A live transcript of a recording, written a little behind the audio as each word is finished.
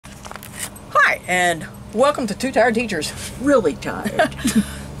Hi, and welcome to Two Tired Teachers. Really tired.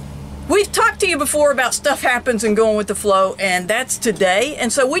 We've talked to you before about stuff happens and going with the flow, and that's today.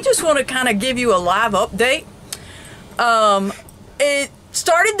 And so we just want to kind of give you a live update. It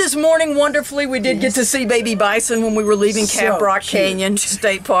started this morning wonderfully. We did get to see baby bison when we were leaving Caprock Canyon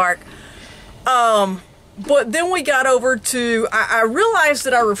State Park. But then we got over to, I realized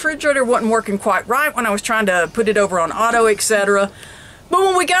that our refrigerator wasn't working quite right when I was trying to put it over on auto, etc. But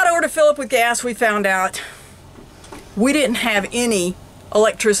when we got over to fill up with gas, we found out we didn't have any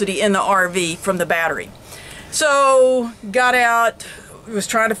electricity in the RV from the battery. So got out, was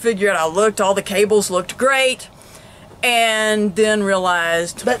trying to figure it out. I looked, all the cables looked great, and then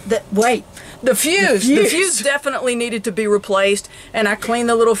realized wait, the fuse definitely needed to be replaced, and I cleaned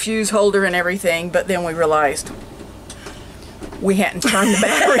the little fuse holder and everything, but then we realized we hadn't turned the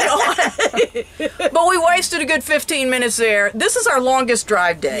battery on. But we wasted a good 15 minutes there. This is our longest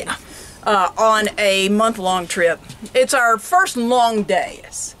drive day on a month-long trip. It's our first long day.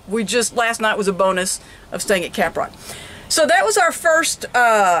 Yes. We just, last night was a bonus of staying at Caprock. So that was our first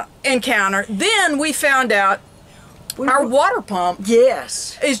encounter. Then we found out our water pump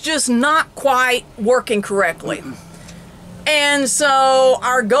is just not quite working correctly. And so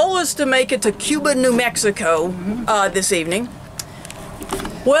our goal is to make it to Cuba, New Mexico this evening.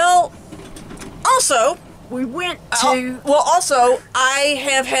 Well, also, we went to... also, I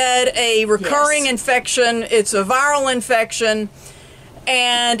have had a recurring infection. It's a viral infection.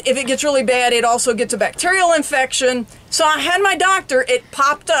 And if it gets really bad, it also gets a bacterial infection. So I had my doctor. It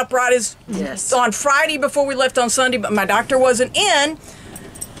popped up right as on Friday before we left on Sunday, but my doctor wasn't in.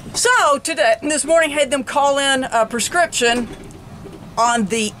 So this morning, I had them call in a prescription on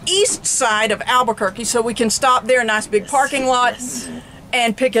the east side of Albuquerque, so we can stop there, a nice big parking lot,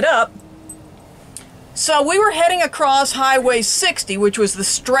 and pick it up. So we were heading across Highway 60, which was the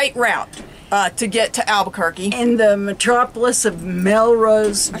straight route to get to Albuquerque. In the metropolis of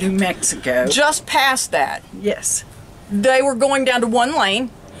Melrose, New Mexico. Just past that. Yes. They were going down to one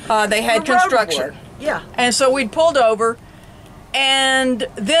lane. They had construction. Yeah. And so we'd pulled over, and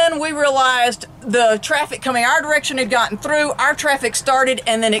then we realized the traffic coming our direction had gotten through. Our traffic started,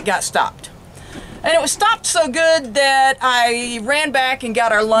 and then it got stopped. And it was stopped so good that I ran back and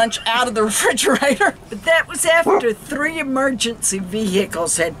got our lunch out of the refrigerator. But that was after 3 emergency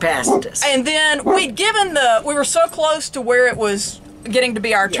vehicles had passed us. And then we were so close to where it was getting to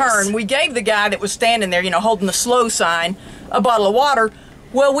be our turn, we gave the guy that was standing there, holding the slow sign, a bottle of water.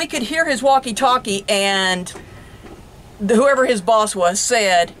 Well, we could hear his walkie-talkie, and whoever his boss was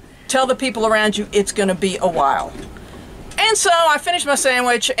said, "Tell the people around you it's going to be a while." And so I finished my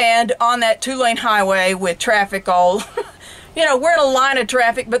sandwich, and on that 2-lane highway with traffic all, we're in a line of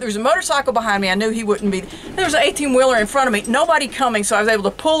traffic, but there was a motorcycle behind me. I knew he wouldn't be. There was an 18-wheeler in front of me, nobody coming, so I was able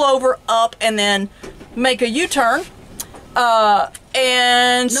to pull over, up, and then make a U-turn.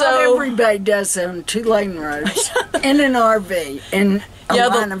 And so... Not everybody does on 2-lane roads, in an RV, in a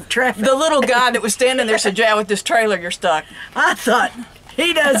line of traffic. The little guy that was standing there said, "Yeah, with this trailer, you're stuck." I thought...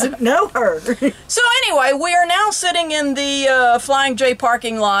 He doesn't know her. So anyway, we are now sitting in the Flying J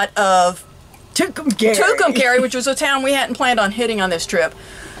parking lot of Tucumcari, which was a town we hadn't planned on hitting on this trip.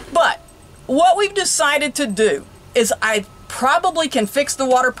 But what we've decided to do is I probably can fix the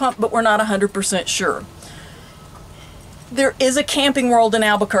water pump, but we're not 100% sure. There is a Camping World in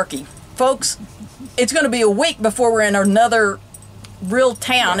Albuquerque. Folks, it's going to be a week before we're in another real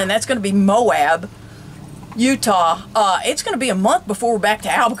town, and that's going to be Moab, Utah. It's going to be a month before we're back to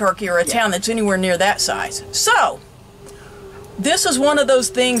Albuquerque or a town that's anywhere near that size. So, this is one of those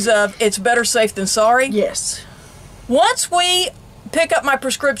things of it's better safe than sorry. Yes. Once we pick up my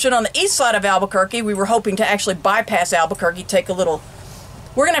prescription on the east side of Albuquerque, we were hoping to actually bypass Albuquerque,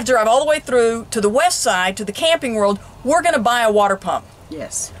 we're going to have to drive all the way through to the west side, to the Camping World. We're going to buy a water pump.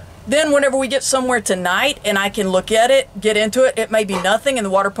 Yes. Then whenever we get somewhere tonight and I can look at it, get into it, it may be nothing and the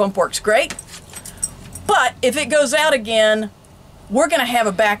water pump works great. But if it goes out again, we're going to have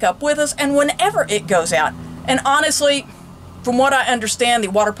a backup with us, and whenever it goes out, and honestly, from what I understand, the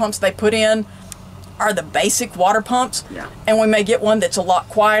water pumps they put in are the basic water pumps, and we may get one that's a lot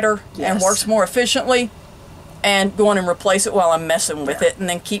quieter and works more efficiently, and go on and replace it while I'm messing with it, and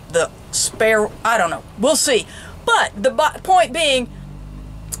then keep the spare, I don't know, we'll see. But the point being,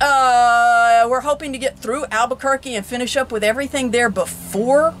 we're hoping to get through Albuquerque and finish up with everything there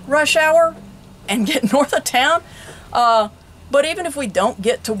before rush hour, and get north of town. But even if we don't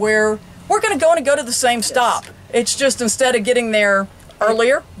get to where we're going to go to the same stop, it's just instead of getting there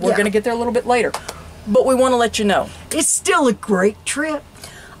earlier, we're going to get there a little bit later. But we want to let you know it's still a great trip.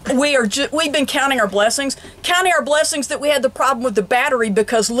 We've been counting our blessings that we had the problem with the battery,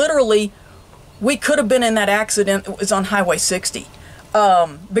 because literally we could have been in that accident that was on Highway 60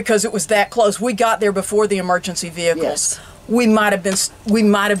 because it was that close. We got there before the emergency vehicles. Yes. We might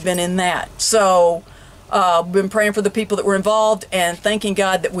have been in that. So been praying for the people that were involved and thanking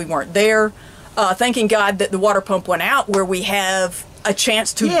God that we weren't there. Thanking God that the water pump went out where we have a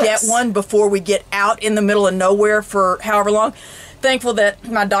chance to get one before we get out in the middle of nowhere for however long. Thankful that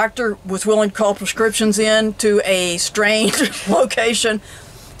my doctor was willing to call prescriptions in to a strange location.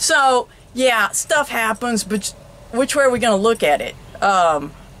 So, yeah, stuff happens, but which way are we going to look at it?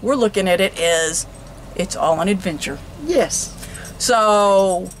 We're looking at it as it's all an adventure. Yes.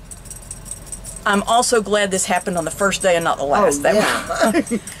 So, I'm also glad this happened on the first day and not the last.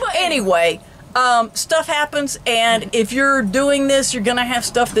 Well, anyway, stuff happens, and if you're doing this, you're going to have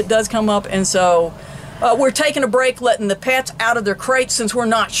stuff that does come up, and so we're taking a break, letting the pets out of their crates since we're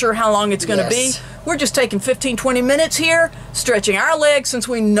not sure how long it's going to be. We're just taking 15-20 minutes here, stretching our legs since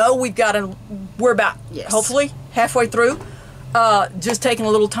we know we're about, hopefully, halfway through. Just taking a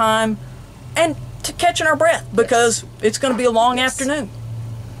little time and catching our breath because it's going to be a long afternoon.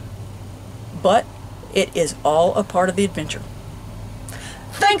 But it is all a part of the adventure.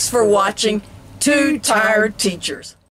 Thanks for watching Two Tired Teachers.